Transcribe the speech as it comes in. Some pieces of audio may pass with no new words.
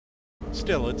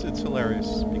still, it's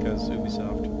hilarious because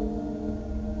Ubisoft.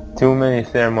 Too many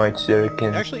thermite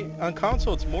shurikens. Actually, on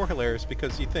console it's more hilarious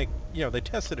because you think, you know, they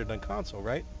tested it on console,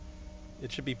 right?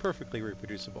 It should be perfectly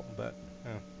reproducible, but...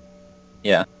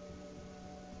 Yeah.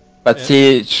 But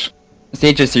Yeah.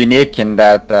 Siege is unique in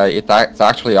that it's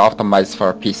actually optimized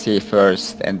for PC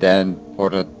first and then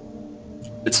ported.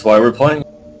 It's why we're playing.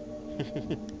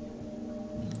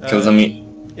 Because I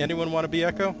mean, anyone want to be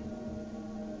Echo?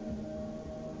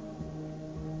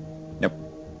 Nope.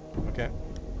 Okay.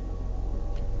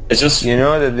 it's just You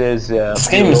know that there's this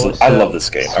game is. I love this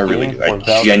game. I really do.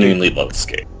 I genuinely love this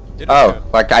game. Oh,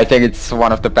 like I think it's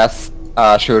one of the best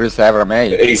shooters ever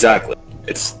made. Exactly.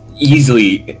 It's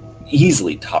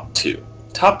easily top 2.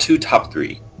 Top 2, top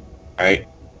 3. Alright?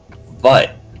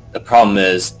 But the problem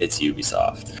is it's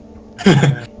Ubisoft.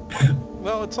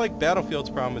 Well, it's like Battlefield's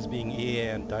problem is being EA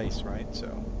and DICE, right? So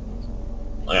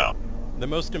Yeah. the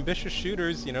most ambitious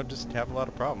shooters, you know, just have a lot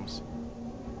of problems.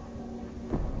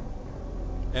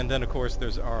 And then of course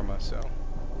there's Arma, so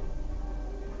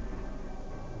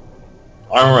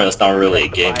Armor is not really a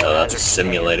game though, that's a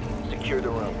simulator. Secure the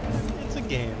room. it's a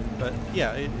game, but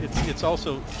yeah, it's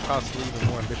also possibly even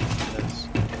more ambitious than this.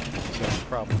 So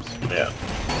problems. Yeah.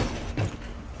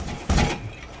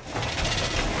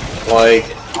 Like,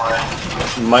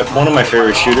 one of my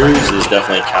favorite shooters is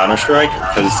definitely Counter-Strike,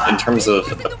 because in terms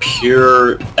of a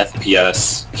pure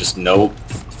FPS, just no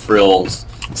frills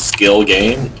skill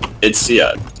game, it's,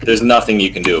 yeah, there's nothing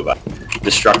you can do about it.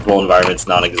 Destructible environment's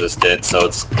non-existent, so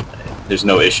there's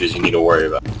no issues you need to worry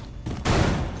about.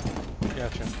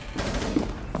 Gotcha.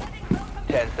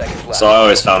 10 seconds left. So I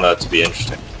always found that to be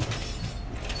interesting.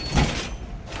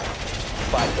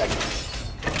 5 seconds.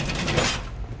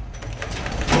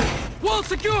 Wall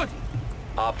secured!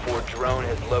 Op 4 drone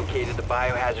has located the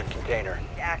biohazard container.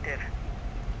 Active.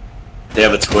 They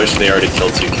have a twitch, they already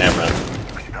killed 2 cameras.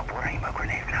 Stop worrying about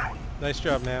grenades now. Nice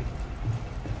job, man.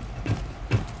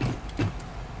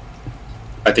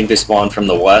 I think they spawned from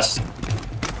the west.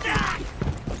 AD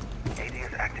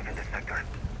is active in this sector.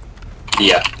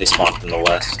 Yeah, they spawned from the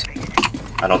west.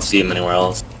 I don't see them anywhere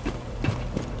else.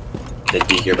 They'd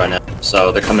be here by now.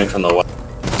 So they're coming from the west.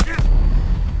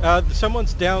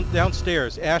 Someone's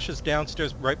downstairs. Ash is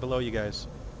downstairs right below you guys.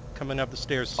 Coming up the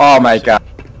stairs. Oh my god.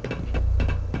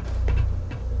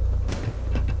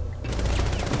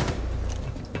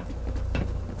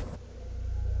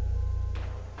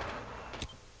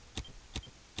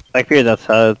 Blackbeard's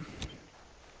outside.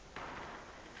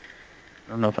 I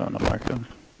don't know if I want to mark him.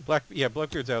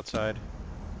 Blackbeard's outside.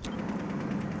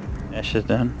 Ash is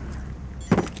done.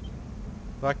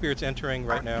 Blackbeard's entering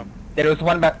right now. There was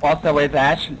one also with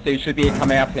Ash, so you should be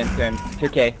coming up in soon.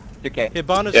 2K.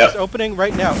 Hibana's just opening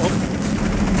right now. Oh.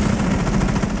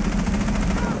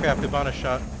 Crap, Hibana's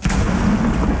shot.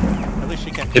 At least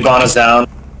she can. Hibana's down.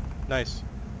 Nice.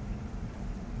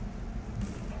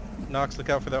 Nox, look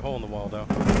out for that hole in the wall, though.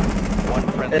 One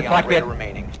friendly operator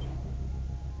remaining.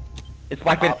 It's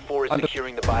Blackbeard. Op 4 is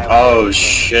securing the biohazard. Oh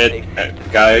shit, that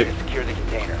guy. Secure the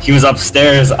container. He was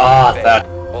upstairs. Ah, that.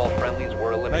 All friendlies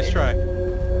were eliminated. Nice try.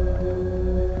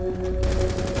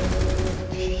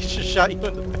 He just shot you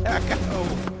in the back.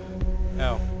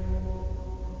 Ow.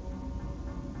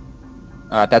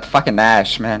 Ow. That fucking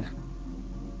Ash, man.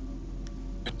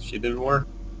 She did work.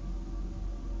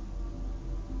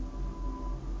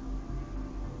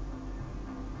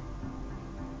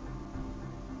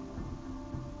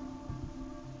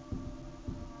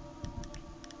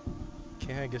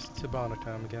 Okay, I guess it's Hibana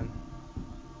time again.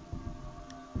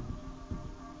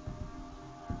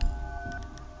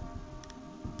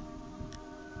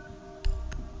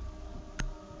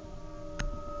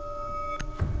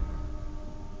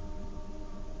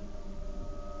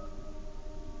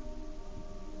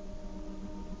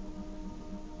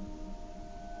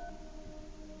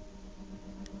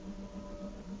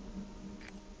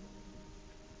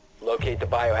 Locate the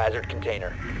biohazard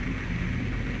container.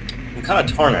 I'm kind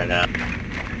of torn right now.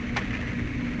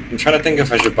 I'm trying to think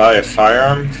if I should buy a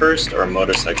firearm first or a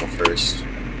motorcycle first.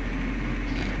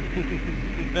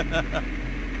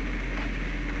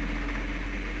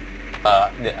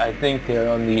 I think they're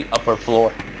on the upper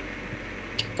floor.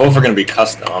 Both are going to be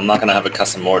custom. I'm not going to have a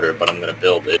custom order, but I'm going to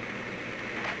build it.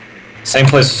 Same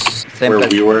place where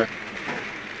we were.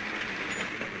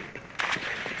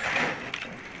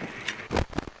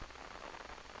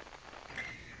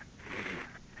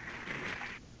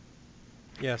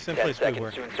 Yeah, same 10 place we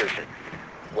were. seconds to insertion.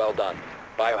 Well done.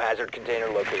 Biohazard container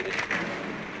located.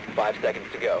 5 seconds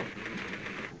to go.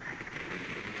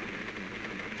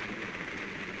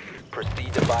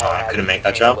 Proceed to biohazard couldn't make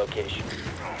that container jump. location.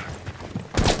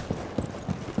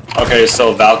 Okay,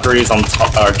 so Valkyrie's on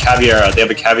top, or Caviar. They have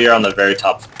a Caviar on the very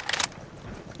top.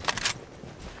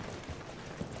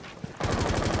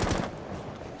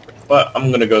 But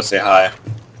I'm gonna go say hi.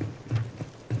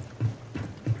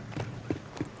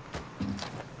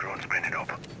 Drone's bending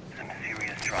over. Some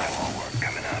serious drywall work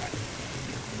coming up.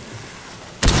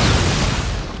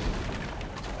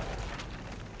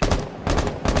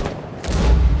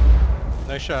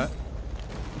 Nice shot.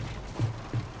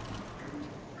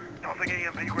 Tossing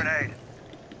EMP grenade.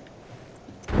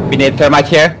 We need thermite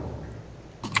here.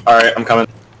 Alright, I'm coming.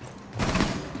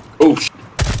 Oh,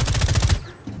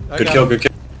 I good got kill, him. good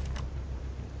kill.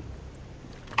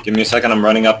 Give me a second, I'm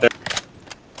running up there.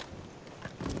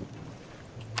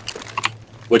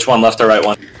 Which one, left or right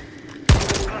one?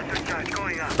 Cluster charge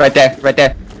going up. Right there, right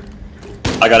there.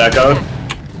 I got echoed.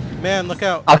 Man, look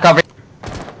out. I'll cover.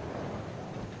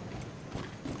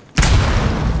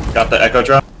 Got the echo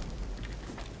drop.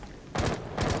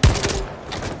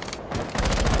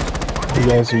 You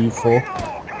guys, are you full?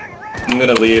 I'm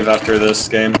gonna leave after this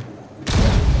game.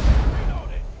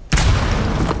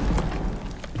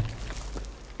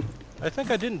 I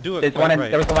think I didn't do it There's quite one in, right.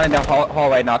 there was one in the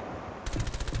hallway now.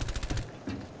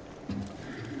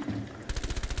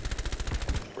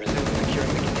 Resume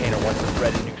securing the container once the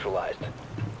threat is neutralized.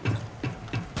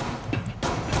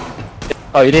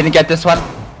 Oh, you didn't get this one?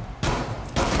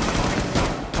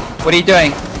 What are you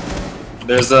doing?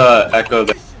 There's a echo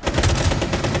there.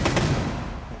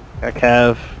 Got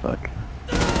Cav. Fuck.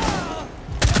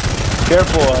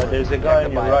 Careful, there's a guy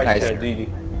on your right Nice. there, DD.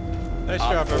 Nice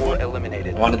Op job, 4 everyone.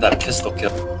 eliminated. I wanted that pistol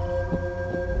kill.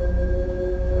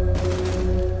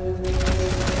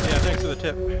 Yeah, thanks for the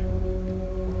tip.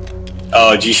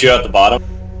 Oh, did you shoot at the bottom?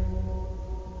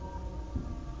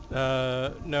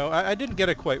 No, I didn't get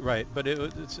it quite right, but it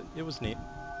was neat.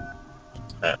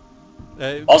 Yeah.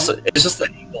 Also, Also, it's just the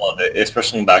angle of it,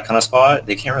 especially in that kind of spot.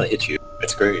 They can't really hit you.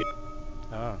 It's great.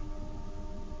 ah.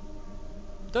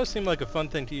 It does seem like a fun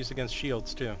thing to use against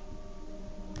shields, too.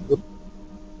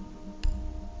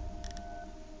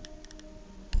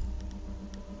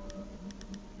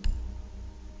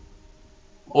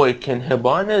 Wait, can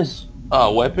Hibana's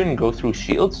weapon go through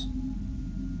shields?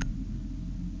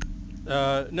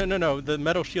 No. The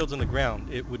metal shields on the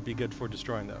ground, it would be good for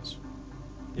destroying those.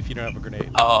 If you don't have a grenade.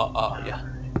 Yeah.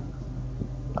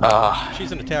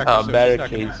 She's an attacker, so she's not going to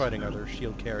be barricades. fighting other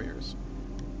shield carriers.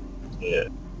 Yeah.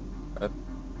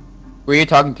 Who are you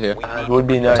talking to? It would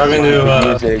be nice Talking if you to, could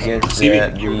use it against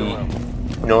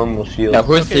CB. the normal shield. Yeah,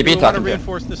 who's Okay, do we CB want to talking to?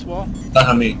 reinforce this wall?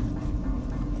 Not me.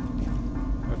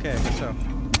 Okay, I guess so.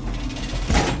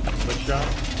 Switch shot.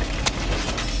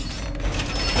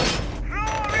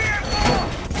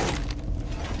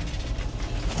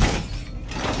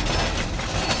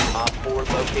 Op 4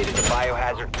 located the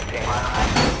biohazard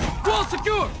container. Wall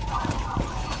secure!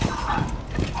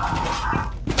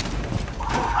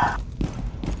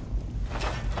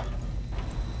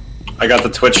 I got the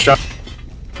Twitch shot.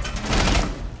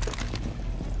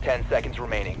 10 seconds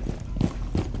remaining.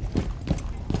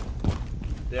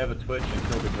 They have a Twitch and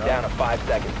killed the drop. Down to 5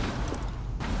 seconds.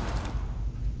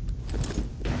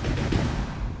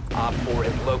 Op 4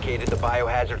 has located the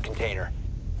biohazard container.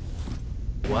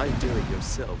 Why do it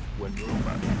yourself when you're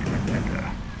about to be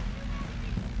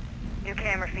New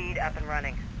camera feed up and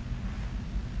running.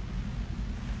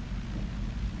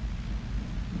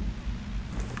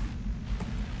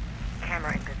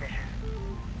 Camera in position.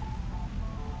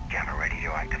 Camera ready to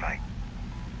activate.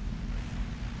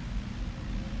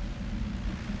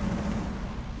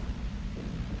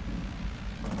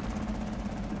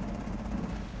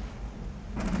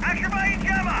 Activate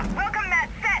jammer! Welcome, Matt.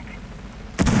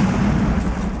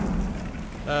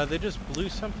 Set! They just blew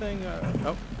something,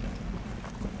 oh.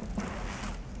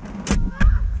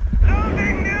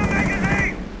 Loading new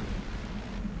magazine!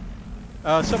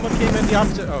 Someone came in the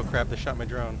opposite, oh crap, they shot my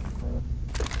drone.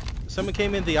 Someone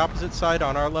came in the opposite side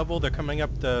on our level, they're coming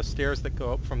up the stairs that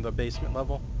go up from the basement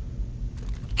level.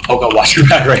 Oh god, watch your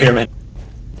back right here, man.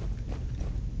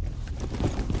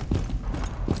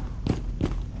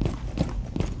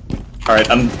 Alright,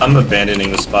 I'm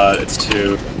abandoning the spot. It's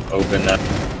too open now.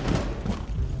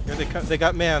 Here they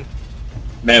got man,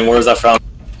 Man, where is that from?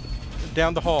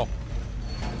 down the hall.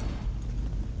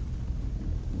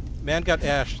 Man got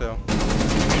Ash though.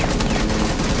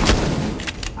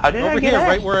 How did I Over get here, Ash?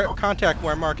 right where, contact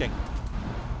where I'm marking.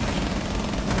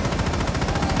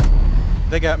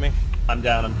 They got me. I'm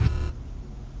down.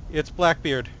 It's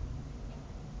Blackbeard.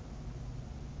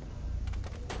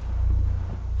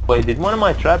 Wait, did one of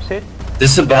my traps hit?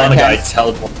 This Sabana guy Yes.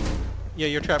 teleport. Yeah,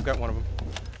 your trap got one of them.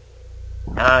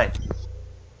 Nice.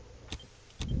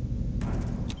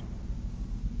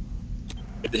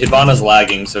 Hibana's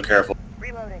lagging, so careful.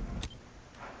 Reloading.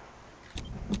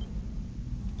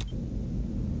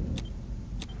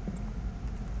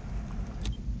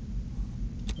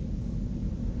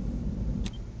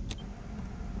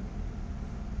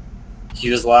 He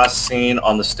was last seen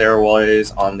on the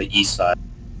stairways on the east side.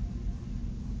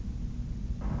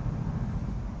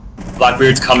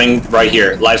 Blackbeard's coming right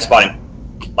here. Live spotting.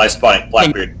 Live spotting.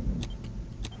 Blackbeard.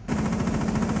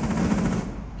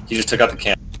 He just took out the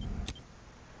camp.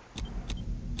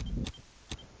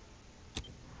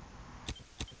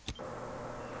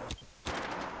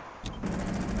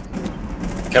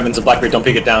 Kevin's a Blackbeard. Don't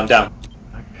peek it down. Down.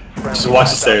 Just watch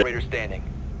the stairs. Operator standing.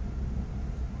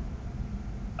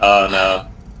 Oh no.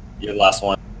 You're the last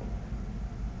one.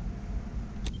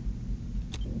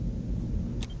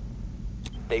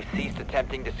 They've ceased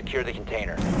attempting to secure the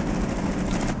container.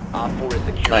 Op 4 is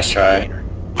securing Nice the try. container.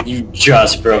 You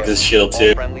just broke his shield All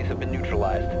too. friendlies have been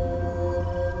neutralized.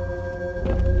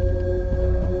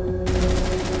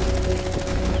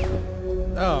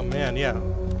 Oh man, yeah.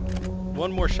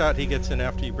 One more shot he gets in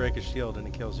after you break his shield and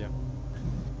he kills you.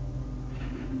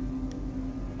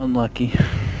 Unlucky.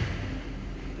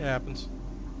 It happens.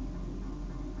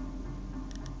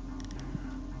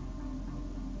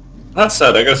 That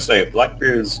said, I gotta say,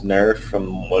 Blackbeard's nerf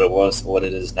from what it was to what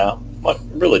it is now.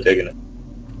 I'm really digging it.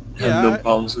 Yeah, Have no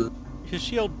problems with it. His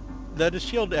shield, that his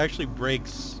shield actually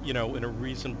breaks, you know, in a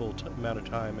reasonable amount of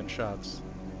time and shots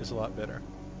is a lot better.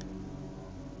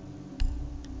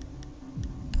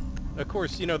 Of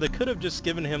course, you know, they could have just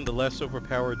given him the less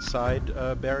overpowered side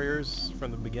barriers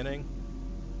from the beginning.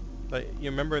 Like, you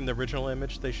remember in the original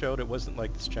image they showed, it wasn't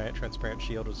like this giant transparent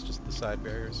shield, it was just the side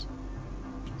barriers.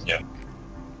 Yeah.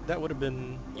 That would have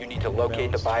been... You need to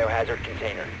locate the biohazard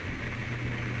container.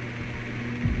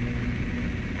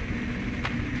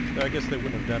 So I guess they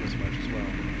wouldn't have done as much as well.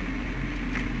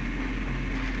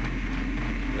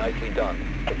 Nicely done.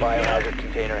 The biohazard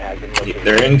container has been located.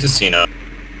 They're in casino.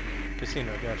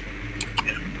 Casino, gotcha.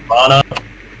 Hibana.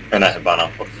 Or not Hibana,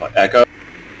 what the fuck? Echo.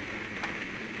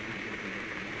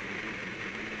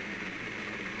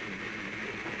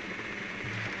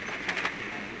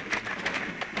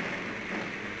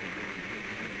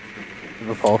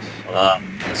 The pulse.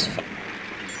 That's fine.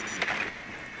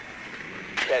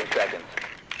 10 seconds.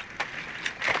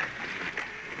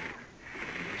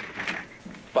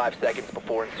 5 seconds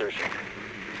before insertion.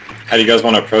 How do you guys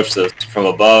want to approach this? From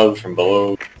above, from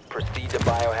below? Proceed to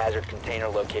biohazard container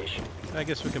location. I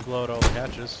guess we can blow out all the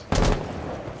hatches.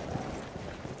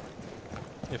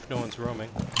 If no one's roaming.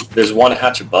 There's one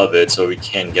hatch above it, so we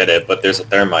can get it, but there's a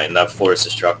thermite, and that floor is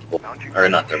destructible. Or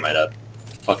not thermite,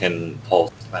 fucking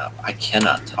pulse. Wow, I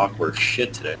cannot talk worth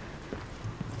shit today.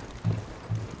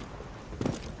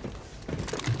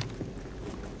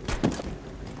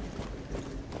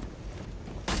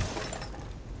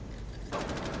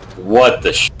 What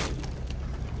the sh...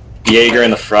 Jaeger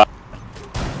in the front.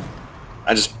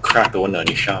 I just cracked the window and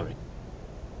he shot me.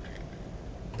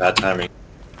 Bad timing.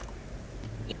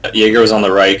 Jaeger was on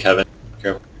the right, Kevin.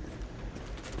 Careful.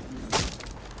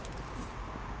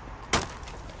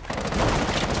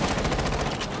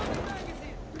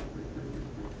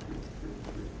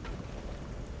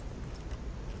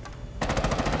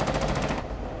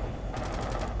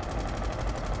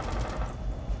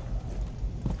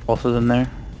 Pulse is in there.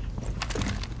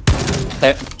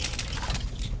 There.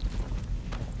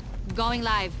 Going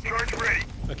live. Charge ready.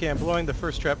 Okay, I'm blowing the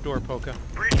first trapdoor, Polka.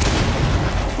 Breach.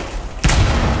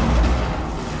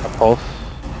 A pulse.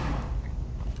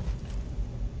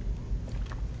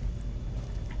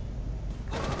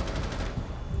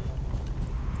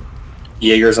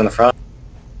 Jaeger's on the front.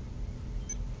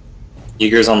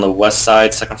 Jaeger's on the west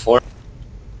side, second floor.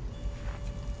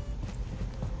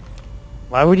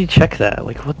 Why would you check that?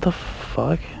 Like, what the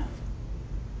fuck?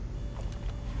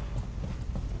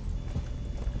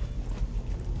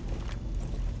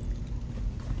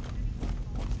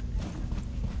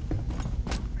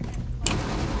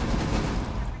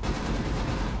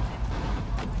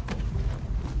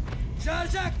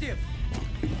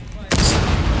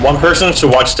 One person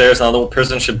should watch stairs, another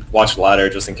person should watch ladder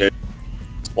just in case.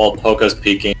 While Polka's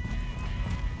peeking.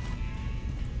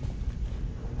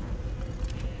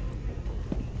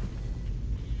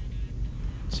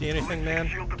 See anything, man?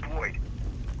 Shield deployed.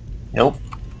 Nope.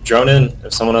 Drone in,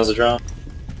 if someone has a drone.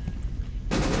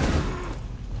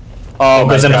 Oh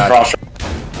my Polka's in a god. frost.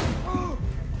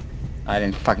 I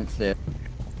didn't fucking see it.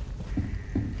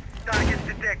 Target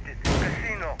detected.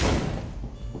 Casino.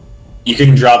 You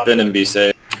can drop in and be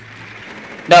safe.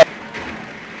 No!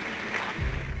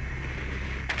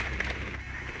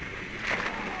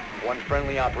 One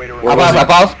friendly operator Where was remaining.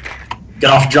 Above, above! Get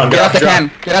off your drone. Get off the drone.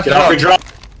 cam. Get off Get the off your drone.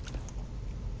 drone.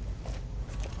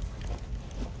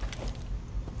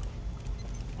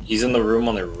 He's in the room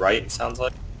on the right, sounds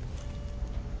like.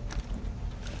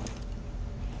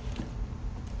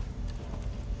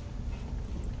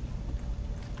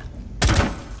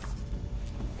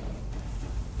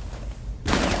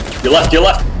 Your left, your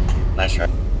left! Nice try.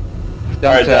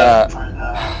 Don't,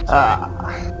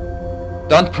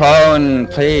 don't prone,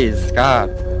 please, God.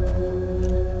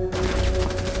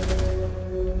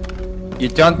 You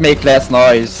don't make less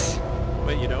noise.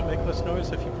 Wait, you don't make less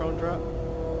noise if you prone drop?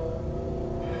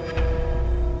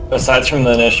 Aside from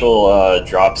the initial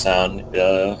drop sound,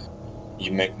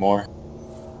 you make more.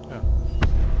 Oh.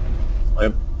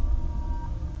 Yep.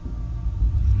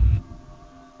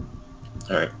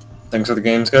 Alright. Thanks for the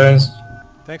games, guys.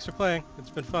 Thanks for playing. It's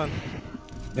been fun.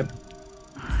 Yep.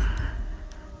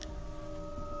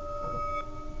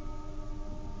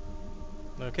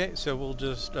 Okay, so we'll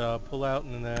just pull out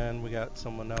and then we got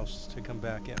someone else to come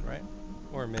back in, right?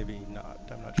 Or maybe not,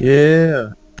 I'm not sure. Yeah,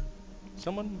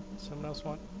 Someone else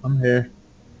want? I'm here.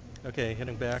 Okay,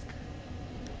 hitting back.